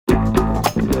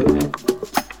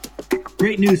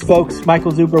Great news, folks.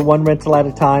 Michael Zuber, One Rental at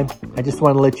a Time. I just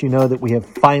want to let you know that we have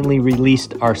finally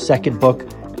released our second book,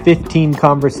 15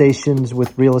 Conversations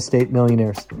with Real Estate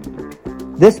Millionaires.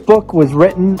 This book was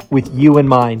written with you in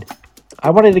mind.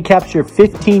 I wanted to capture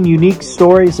 15 unique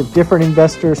stories of different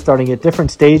investors starting at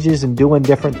different stages and doing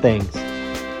different things.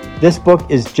 This book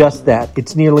is just that.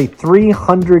 It's nearly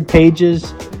 300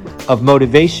 pages of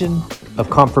motivation,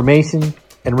 of confirmation,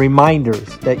 and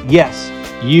reminders that yes,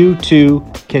 you too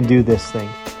can do this thing.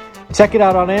 Check it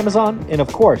out on Amazon, and of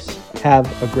course, have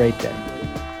a great day.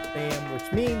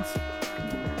 Which means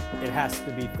it has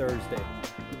to be Thursday.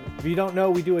 If you don't know,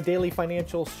 we do a daily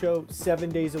financial show 7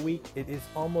 days a week. It has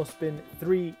almost been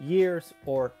 3 years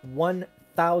or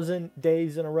 1,000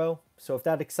 days in a row. So if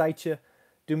that excites you,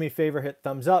 do me a favor, hit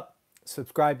thumbs up,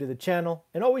 subscribe to the channel,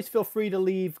 and always feel free to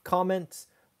leave comments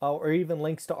or even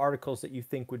links to articles that you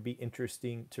think would be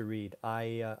interesting to read.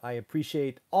 I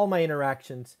appreciate all my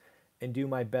interactions and do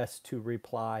my best to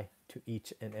reply to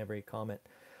each and every comment.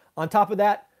 On top of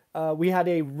that, we had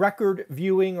a record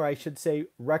viewing, or I should say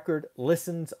record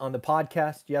listens on the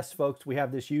podcast. Yes, folks, we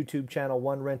have this YouTube channel,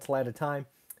 One Rental at a Time,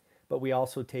 but we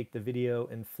also take the video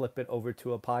and flip it over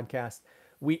to a podcast.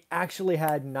 We actually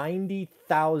had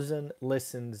 90,000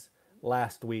 listens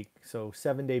last week. So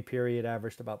 7-day period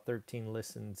averaged about 13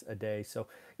 listens a day. So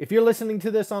if you're listening to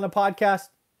this on a podcast,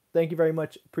 thank you very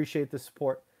much. Appreciate the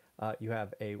support. You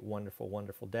have a wonderful,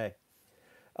 wonderful day.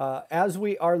 As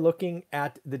we are looking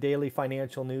at the daily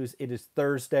financial news, it is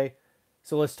Thursday.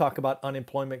 So let's talk about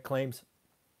unemployment claims.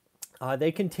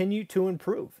 They continue to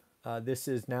improve. This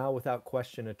is now without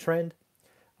question a trend.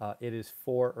 It is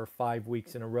 4 or 5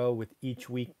 weeks in a row, with each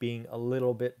week being a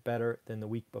little bit better than the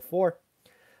week before.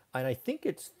 And I think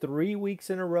it's 3 weeks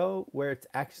in a row where it's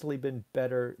actually been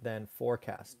better than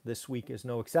forecast. This week is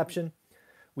no exception.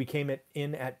 We came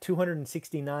in at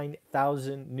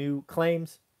 269,000 new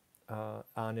claims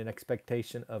on an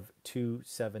expectation of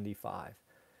 275.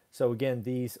 So again,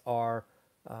 these are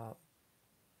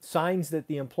signs that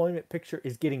the employment picture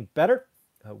is getting better.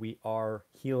 We are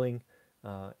healing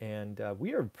and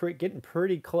we are getting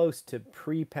pretty close to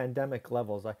pre-pandemic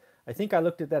levels. I think I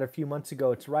looked at that a few months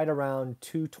ago. It's right around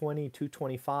 220,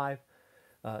 225.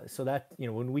 So that,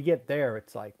 when we get there,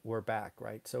 it's like we're back,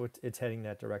 right? So it's heading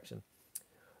that direction.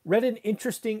 Read an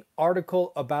interesting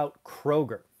article about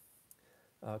Kroger.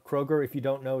 Kroger, if you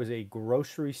don't know, is a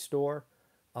grocery store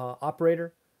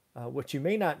operator. What you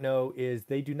may not know is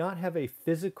they do not have a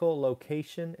physical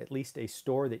location, at least a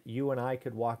store that you and I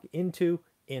could walk into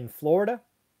in Florida.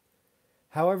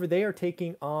 However, they are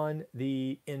taking on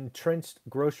the entrenched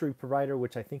grocery provider,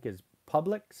 which I think is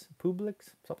Publix,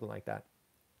 something like that.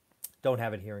 Don't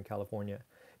have it here in California.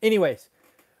 Anyways,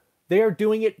 they are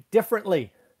doing it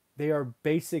differently. They are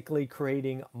basically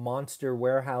creating monster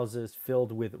warehouses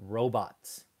filled with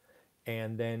robots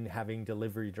and then having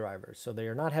delivery drivers. So they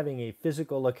are not having a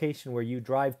physical location where you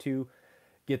drive to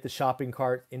get the shopping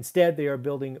cart. Instead, they are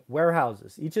building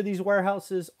warehouses. Each of these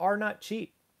warehouses are not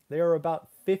cheap. They are about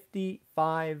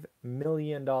 $55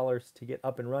 million to get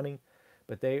up and running,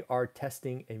 but they are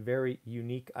testing a very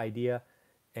unique idea.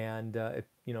 And,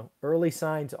 early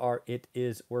signs are it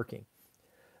is working.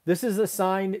 This is a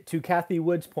sign to Cathie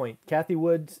Wood's point. Cathie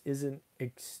Wood is an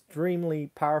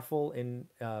extremely powerful and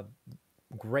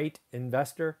great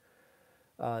investor.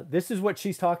 This is what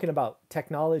she's talking about: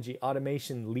 technology,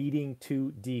 automation leading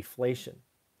to deflation.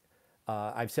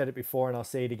 I've said it before and I'll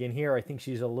say it again here. I think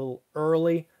she's a little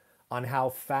early on how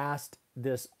fast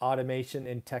this automation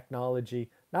and technology,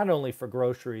 not only for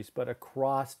groceries, but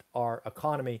across our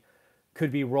economy, could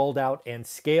be rolled out and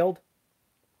scaled.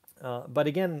 But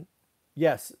again,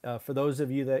 yes, for those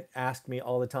of you that ask me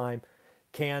all the time,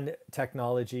 can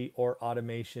technology or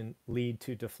automation lead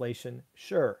to deflation?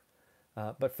 Sure.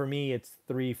 But for me, it's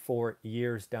 3-4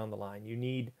 years down the line. You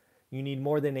need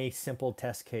more than a simple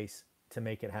test case to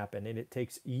make it happen. And it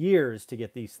takes years to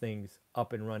get these things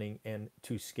up and running and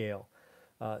to scale.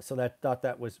 So thought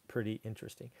that was pretty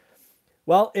interesting.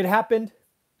 Well, it happened.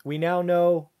 We now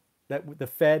know that the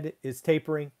Fed is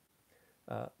tapering.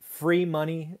 Free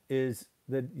money is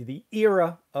the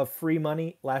era of free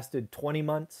money lasted 20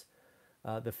 months.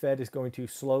 The Fed is going to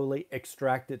slowly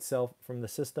extract itself from the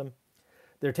system.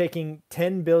 They're taking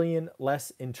 $10 billion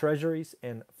less in treasuries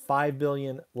and $5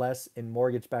 billion less in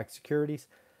mortgage-backed securities.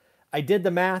 I did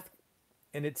the math,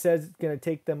 and it says it's going to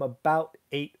take them about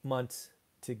 8 months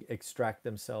to extract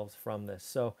themselves from this.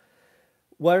 So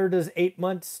where does 8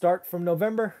 months start from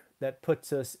November? That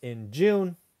puts us in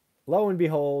June. Lo and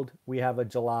behold, we have a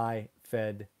July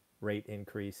Fed rate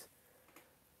increase.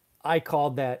 I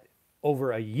called that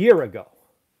over a year ago.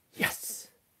 Yes.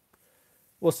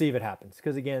 we'll see if it happens.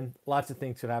 Because again, lots of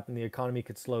things could happen. The economy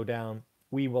could slow down.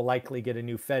 We will likely get a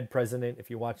new Fed president. If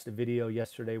you watched the video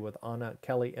yesterday with Anna,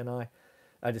 Kelly, and I,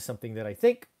 that is something that I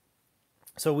think.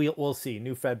 So we'll see.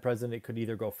 New Fed president could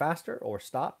either go faster or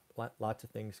stop. Lots of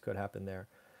things could happen there.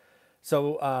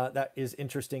 So that is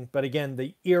interesting. But again,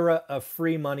 the era of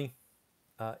free money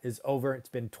is over. It's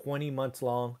been 20 months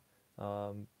long.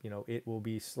 It will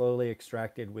be slowly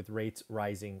extracted with rates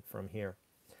rising from here.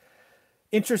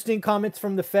 Interesting comments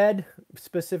from the Fed,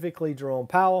 specifically Jerome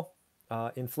Powell.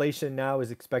 Inflation now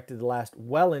is expected to last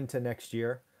well into next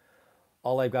year.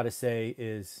 All I've got to say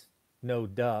is no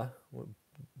duh.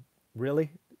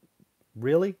 Really?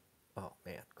 Really? Oh,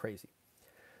 man, crazy.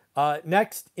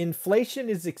 Next, inflation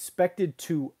is expected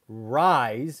to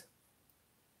rise.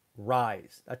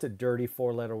 Rise. That's a dirty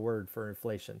four-letter word for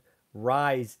inflation.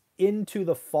 Rise into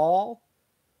the fall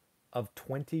of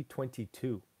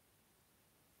 2022.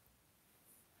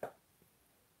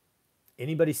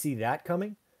 Anybody see that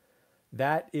coming?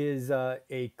 That is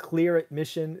a clear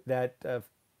admission that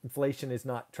inflation is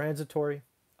not transitory.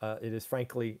 It is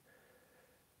frankly,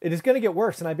 it is going to get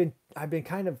worse. And I've been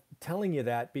kind of telling you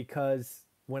that because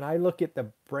when I look at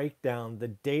the breakdown, the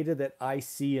data that I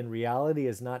see in reality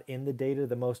is not in the data,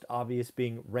 the most obvious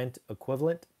being rent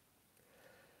equivalent.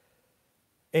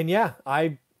 And yeah,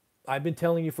 I've been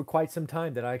telling you for quite some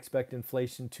time that I expect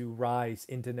inflation to rise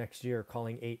into next year,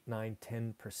 calling 8, 9,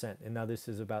 10%. And now this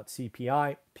is about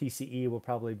CPI. PCE will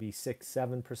probably be 6,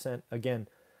 7%. Again,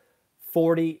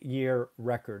 40-year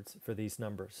records for these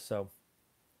numbers. So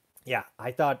yeah,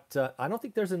 I thought, I don't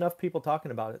think there's enough people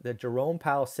talking about it, that Jerome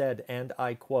Powell said, and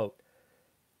I quote,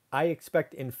 I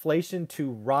expect inflation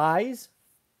to rise.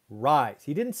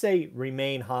 He didn't say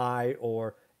remain high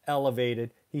or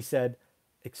elevated. He said,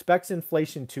 expects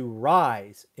inflation to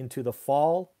rise into the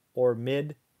fall or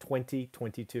mid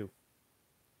 2022.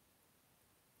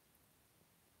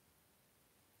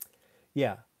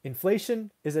 Yeah,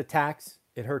 inflation is a tax.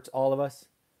 It hurts all of us.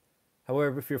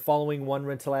 However, if you're following one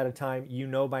rental at a time, you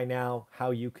know by now how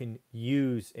you can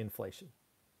use inflation.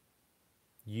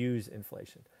 Use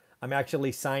inflation. I'm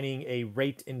actually signing a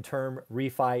rate in term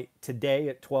refi today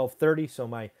at 12:30, so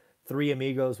my 3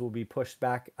 amigos will be pushed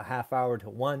back a half hour to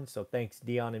 1. So thanks,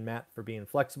 Dion and Matt, for being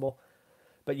flexible.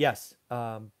 But yes,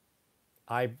 I'm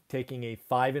taking a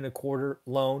 5 1/4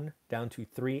 loan down to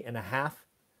 3 1/2.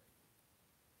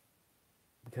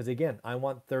 Because again, I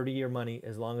want 30-year money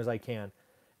as long as I can.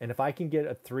 And if I can get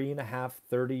a 3 1/2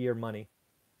 30-year money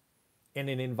in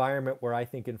an environment where I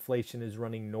think inflation is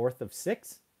running north of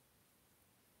 6,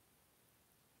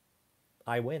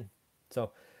 I win.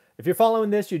 So if you're following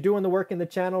this, you're doing the work in the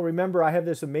channel, remember I have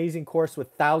this amazing course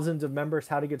with thousands of members,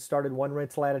 how to get started one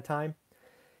rental at a time.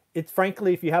 It's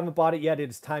frankly, if you haven't bought it yet,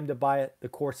 it's time to buy it. The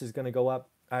course is going to go up.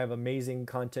 I have amazing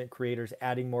content creators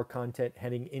adding more content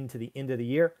heading into the end of the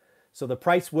year. So the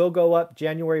price will go up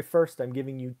January 1st. I'm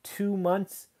giving you 2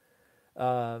 months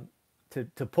to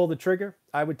pull the trigger.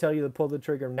 I would tell you to pull the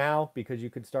trigger now because you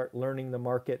could start learning the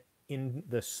market in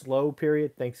the slow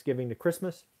period, Thanksgiving to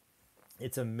Christmas.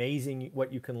 It's amazing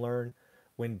what you can learn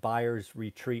when buyers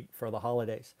retreat for the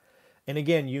holidays. And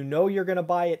again, you know you're going to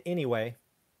buy it anyway.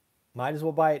 Might as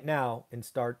well buy it now and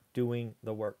start doing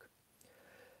the work.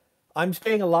 I'm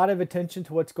paying a lot of attention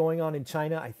to what's going on in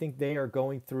China. I think they are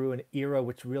going through an era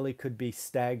which really could be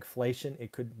stagflation.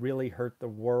 It could really hurt the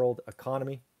world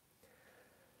economy.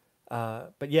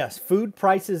 But yes, food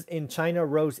prices in China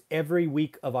rose every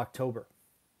week of October.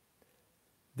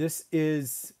 This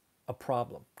is a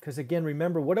problem. Because again,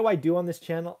 remember, what do I do on this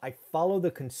channel? I follow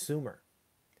the consumer,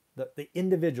 the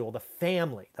individual, the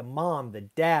family, the mom, the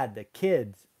dad, the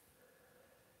kids.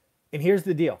 And here's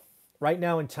the deal. Right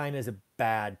now in China is a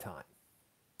bad time.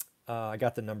 I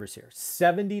got the numbers here.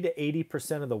 70 to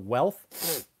 80% of the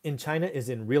wealth in China is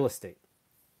in real estate.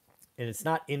 And it's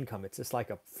not income. It's just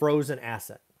like a frozen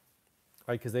asset,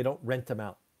 right? Because they don't rent them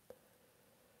out.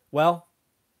 Well,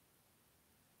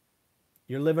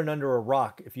 you're living under a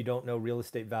rock if you don't know real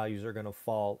estate values are going to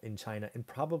fall in China and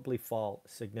probably fall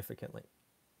significantly.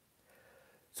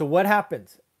 So what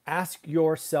happens? Ask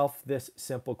yourself this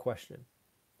simple question.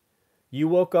 You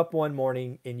woke up one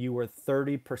morning and you were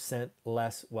 30%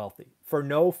 less wealthy for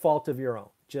no fault of your own.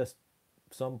 Just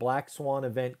some black swan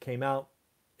event came out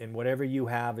and whatever you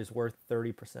have is worth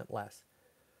 30% less.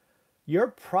 You're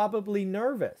probably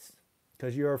nervous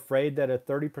because you're afraid that a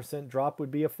 30% drop would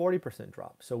be a 40%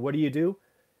 drop. So what do?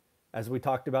 As we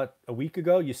talked about a week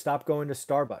ago, you stop going to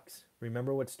Starbucks.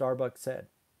 Remember what Starbucks said.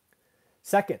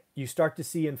 Second, you start to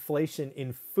see inflation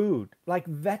in food, like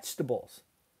vegetables.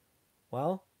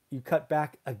 Well, you cut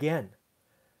back again.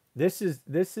 This is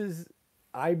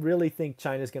I really think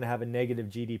China's going to have a negative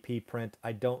GDP print.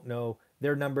 I don't know.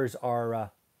 Their numbers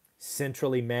are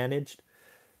centrally managed.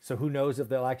 So who knows if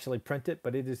they'll actually print it,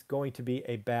 but it is going to be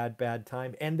a bad, bad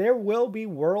time. And there will be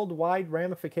worldwide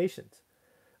ramifications.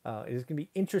 It is going to be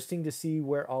interesting to see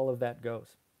where all of that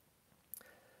goes.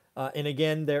 And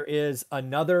again, there is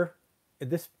another,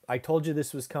 I told you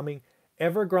this was coming.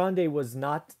 Evergrande was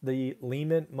not the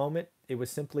Lehman moment. It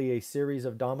was simply a series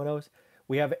of dominoes.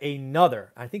 We have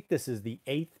another, I think this is the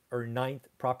 8th or 9th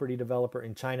property developer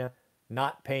in China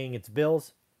not paying its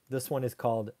bills. This one is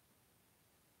called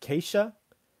Kaisa,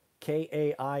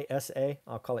 Kaisa.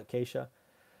 I'll call it Kaisa.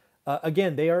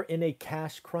 Again, they are in a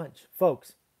cash crunch.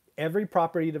 Folks, every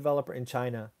property developer in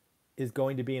China is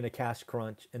going to be in a cash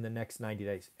crunch in the next 90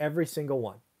 days. Every single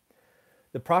one.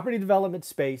 The property development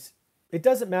space, it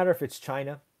doesn't matter if it's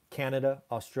China, Canada,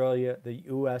 Australia, the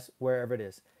US, wherever it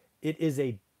is. It is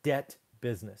a debt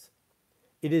business.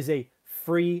 It is a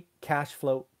free cash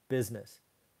flow business.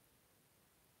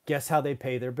 Guess how they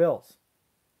pay their bills?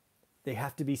 They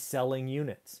have to be selling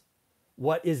units.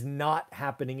 What is not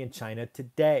happening in China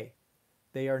today?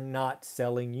 They are not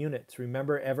selling units.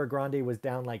 Remember, Evergrande was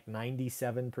down like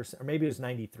 97%, or maybe it was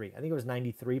 93. I think it was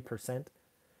 93%.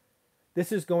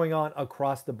 This is going on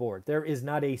across the board. There is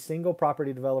not a single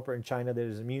property developer in China that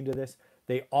is immune to this.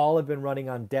 They all have been running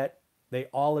on debt. They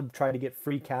all have tried to get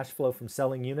free cash flow from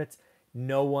selling units.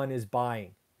 No one is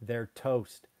buying. They're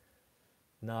toast.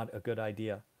 Not a good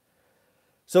idea.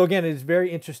 So again, it is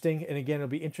very interesting. And again, it'll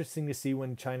be interesting to see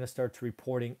when China starts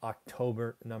reporting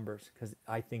October numbers, because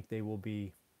I think they're going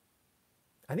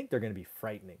to be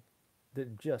frightening. They're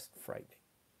just frightening.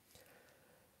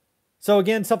 So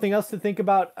again, something else to think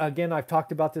about. Again, I've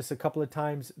talked about this a couple of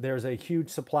times. There's a huge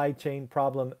supply chain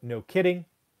problem. No kidding.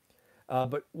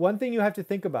 But one thing you have to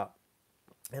think about,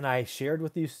 and I shared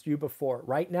with you before,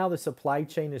 right now the supply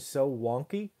chain is so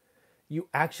wonky, you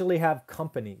actually have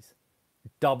companies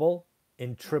double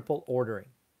and triple ordering.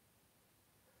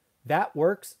 That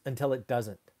works until it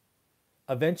doesn't.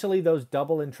 Eventually, those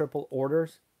double and triple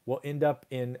orders will end up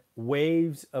in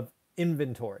waves of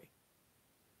inventory.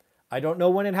 I don't know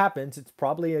when it happens. It's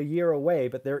probably a year away,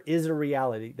 but there is a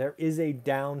reality. There is a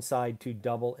downside to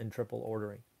double and triple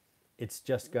ordering. It's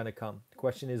just going to come. The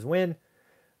question is when,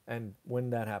 and when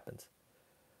that happens.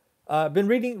 I've been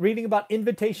reading about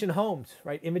Invitation Homes,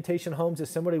 right? Invitation Homes is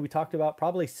somebody we talked about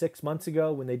probably 6 months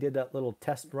ago when they did that little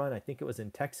test run. I think it was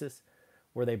in Texas,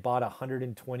 where they bought a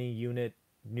 120 unit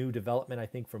new development, I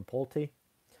think, from Pulte.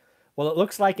 Well, it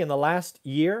looks like in the last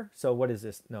year, so what is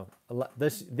this? No,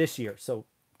 this year, so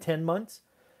 10 months,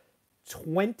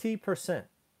 20%,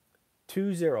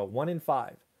 1 in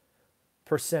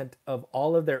 5% of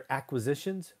all of their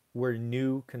acquisitions were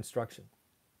new construction.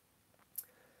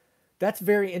 That's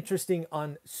very interesting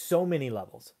on so many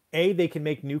levels. A, they can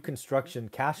make new construction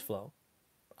cash flow.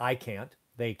 I can't.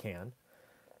 They can.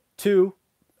 2,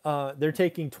 they're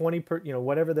taking 20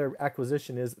 whatever their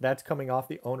acquisition is, that's coming off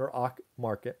the owner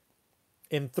market.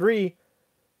 And 3,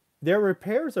 their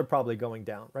repairs are probably going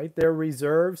down, right? Their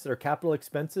reserves, their capital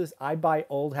expenses. I buy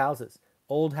old houses.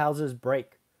 Old houses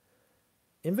break.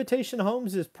 Invitation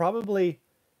Homes is probably,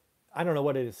 I don't know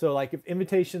what it is. So like if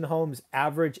Invitation Homes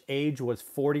average age was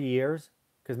 40 years,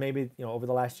 because maybe, over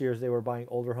the last years they were buying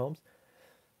older homes.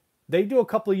 They do a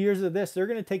couple of years of this, they're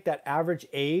going to take that average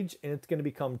age and it's going to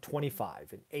become 25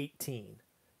 and 18.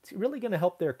 It's really going to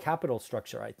help their capital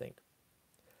structure, I think.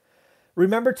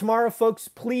 Remember tomorrow, folks,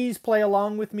 please play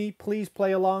along with me. Please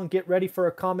play along. Get ready for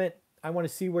a comment. I want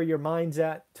to see where your mind's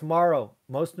at. Tomorrow,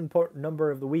 most important number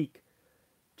of the week,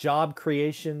 job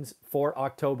creations for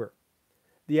October.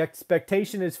 The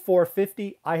expectation is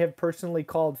 450. I have personally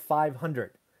called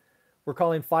 500. We're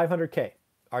calling 500K.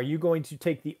 Are you going to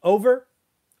take the over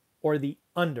or the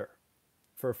under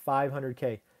for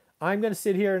 500K? I'm going to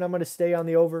sit here and I'm going to stay on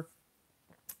the over.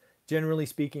 Generally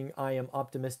speaking, I am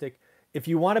optimistic. If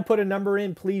you want to put a number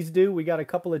in, please do. We got a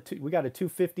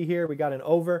 250 here. We got an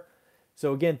over.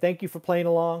 So again, thank you for playing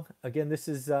along. Again, this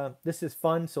is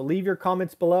fun. So leave your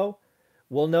comments below.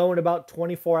 We'll know in about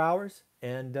 24 hours.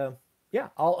 And yeah,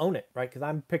 I'll own it, right? Because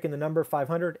I'm picking the number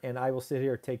 500 and I will sit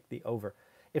here and take the over.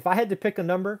 If I had to pick a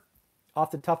number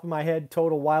off the top of my head,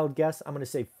 total wild guess, I'm going to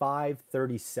say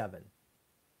 537.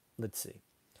 Let's see.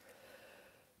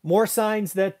 More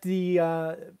signs that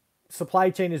the supply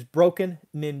chain is broken.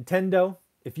 Nintendo.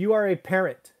 If you are a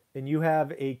parent and you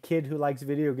have a kid who likes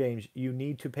video games, you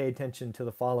need to pay attention to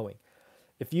the following.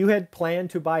 If you had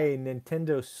planned to buy a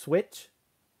Nintendo Switch,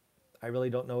 I really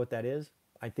don't know what that is.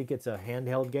 I think it's a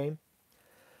handheld game.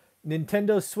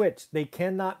 Nintendo Switch, they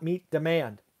cannot meet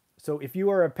demand. So if you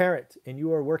are a parent and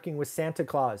you are working with Santa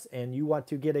Claus and you want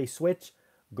to get a Switch,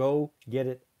 Go get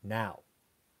it now.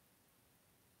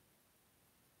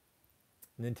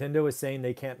 Nintendo is saying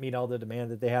they can't meet all the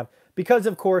demand that they have because,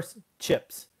 of course,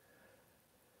 chips.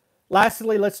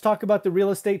 Lastly, let's talk about the real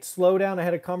estate slowdown. I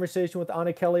had a conversation with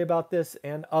Anna Kelly about this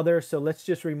and others, so let's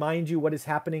just remind you what is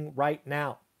happening right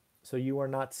now so you are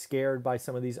not scared by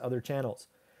some of these other channels.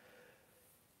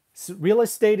 So real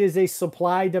estate is a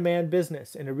supply-demand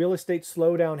business, and a real estate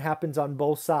slowdown happens on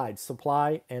both sides,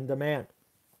 supply and demand.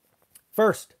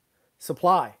 First,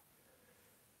 supply.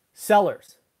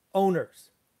 Sellers, owners.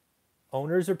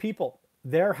 Owners are people.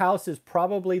 Their house is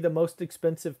probably the most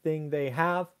expensive thing they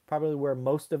have, probably where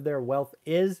most of their wealth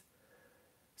is.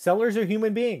 Sellers are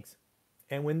human beings.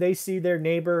 And when they see their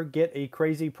neighbor get a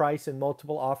crazy price and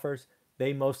multiple offers,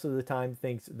 they most of the time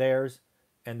think theirs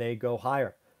and they go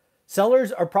higher.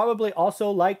 Sellers are probably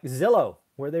also like Zillow,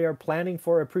 where they are planning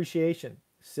for appreciation.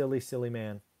 Silly, silly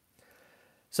man.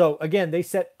 So again, they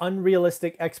set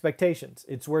unrealistic expectations.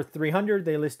 It's worth 300,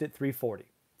 they list it 340,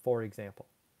 for example.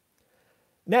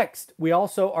 Next, we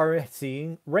also are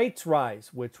seeing rates rise,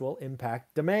 which will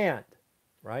impact demand,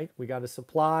 right? We got a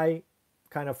supply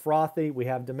kind of frothy. We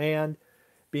have demand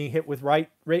being hit with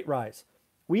rate rise.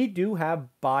 We do have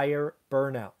buyer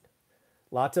burnout.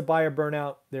 Lots of buyer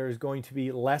burnout. There is going to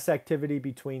be less activity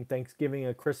between Thanksgiving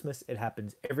and Christmas. It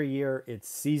happens every year. It's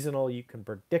seasonal. You can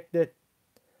predict it.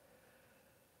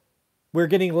 We're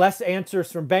getting less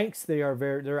answers from banks.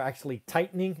 They're actually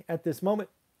tightening at this moment.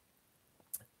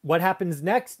 What happens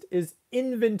next is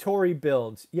inventory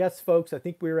builds. Yes, folks, I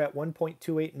think we're at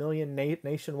 1.28 million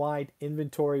nationwide.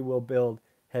 Inventory will build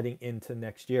heading into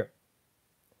next year.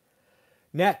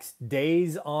 Next,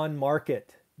 days on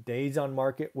market. Days on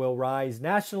market will rise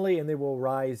nationally and they will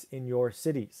rise in your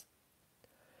cities.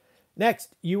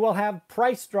 Next, you will have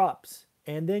price drops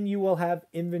and then you will have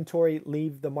inventory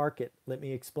leave the market. Let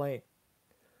me explain.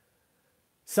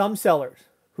 Some sellers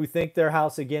who think their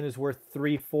house again is worth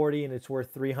 340 and it's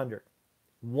worth 300.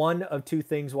 One of two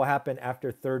things will happen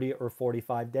after 30 or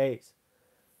 45 days.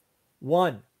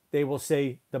 One, they will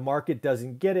say the market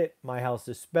doesn't get it. My house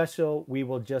is special. We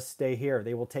will just stay here.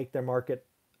 They will take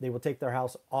their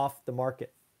house off the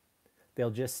market. They'll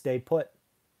just stay put.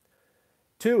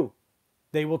 Two,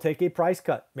 they will take a price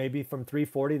cut. Maybe from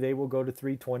 340 they will go to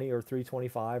 320 or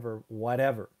 325 or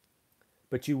whatever.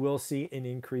 But you will see an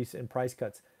increase in price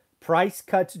cuts. Price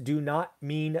cuts do not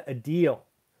mean a deal.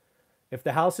 If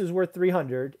the house is worth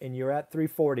 300 and you're at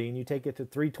 340 and you take it to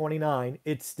 329,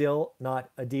 it's still not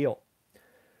a deal.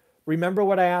 Remember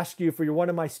what I asked you for you're one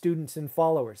of my students and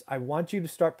followers. I want you to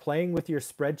start playing with your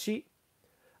spreadsheet.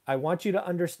 I want you to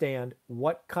understand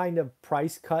what kind of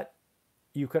price cut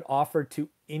you could offer to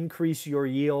increase your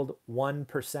yield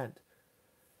 1%.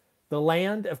 The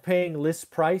land of paying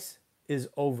list price is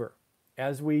over.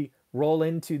 As we roll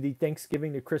into the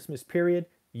Thanksgiving to Christmas period,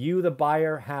 you, the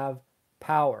buyer, have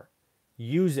power.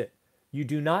 Use it. You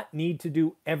do not need to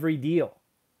do every deal.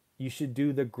 You should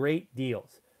do the great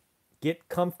deals. Get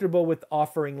comfortable with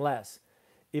offering less.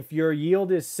 If your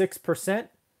yield is 6%,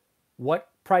 what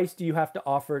price do you have to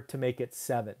offer to make it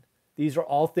 7? These are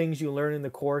all things you learn in the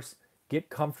course. Get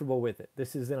comfortable with it.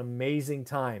 This is an amazing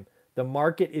time. The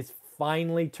market is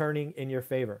finally turning in your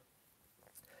favor.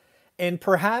 And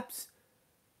perhaps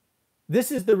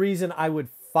this is the reason I would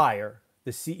fire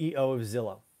the CEO of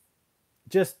Zillow.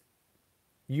 Just,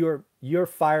 you're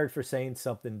fired for saying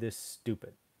something this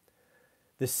stupid.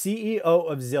 The CEO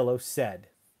of Zillow said,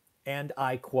 and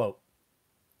I quote,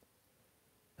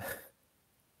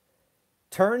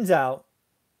 "Turns out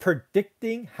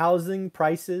predicting housing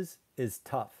prices is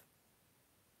tough."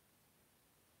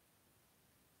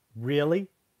 Really?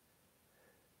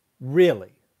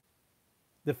 Really?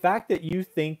 The fact that you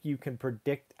think you can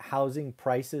predict housing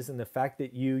prices and the fact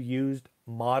that you used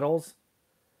models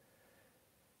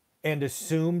and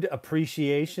assumed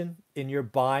appreciation in your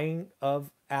buying of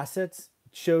assets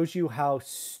shows you how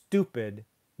stupid,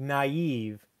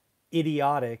 naive,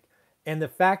 idiotic, and the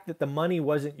fact that the money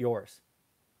wasn't yours.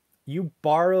 You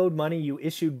borrowed money, you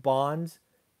issued bonds,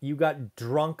 you got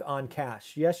drunk on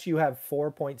cash. Yes, you have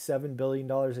 $4.7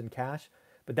 billion in cash,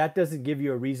 but that doesn't give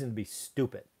you a reason to be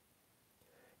stupid.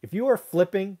 If you are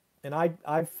flipping, and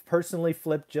I've personally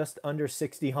flipped just under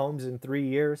 60 homes in 3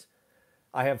 years.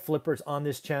 I have flippers on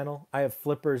this channel. I have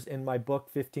flippers in my book,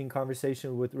 15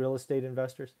 Conversations with Real Estate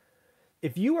Investors.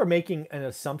 If you are making an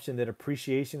assumption that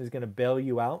appreciation is going to bail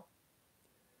you out,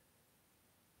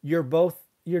 you're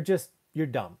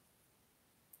dumb.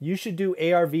 You should do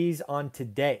ARVs on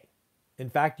today.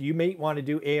 In fact, you may want to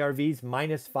do ARVs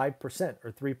minus 5%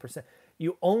 or 3%.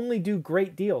 You only do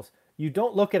great deals. You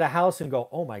don't look at a house and go,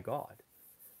 oh my God.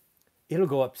 it'll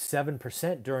go up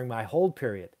 7% during my hold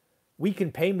period. We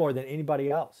can pay more than anybody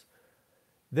else.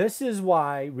 This is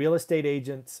why real estate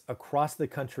agents across the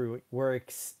country were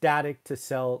ecstatic to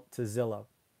sell to Zillow.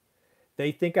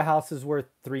 They think a house is worth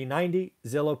 $390.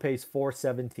 Zillow pays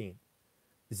 $417.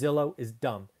 Zillow is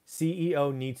dumb.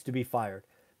 CEO needs to be fired.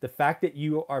 The fact that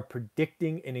you are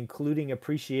predicting and including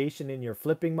appreciation in your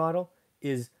flipping model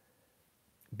is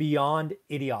beyond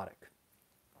idiotic.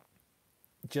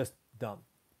 Just dumb.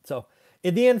 So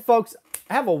in the end, folks,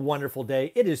 have a wonderful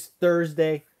day. It is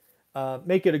Thursday.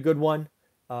 Make it a good one.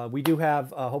 We do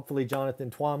have hopefully Jonathan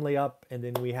Twomley up, and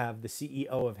then we have the CEO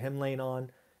of Hemlane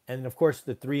on, and of course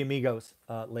the three amigos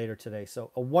later today.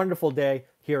 So a wonderful day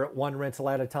here at One Rental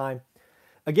at a Time.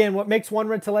 Again, what makes One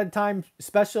Rental at a Time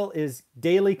special is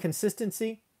daily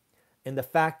consistency and the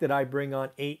fact that I bring on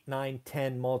 8, 9,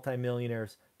 10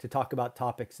 multimillionaires to talk about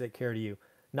topics that care to you.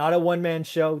 Not a one-man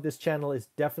show. This channel is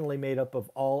definitely made up of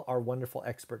all our wonderful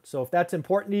experts. So if that's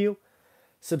important to you,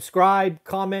 subscribe,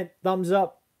 comment, thumbs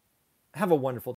up. Have a wonderful day.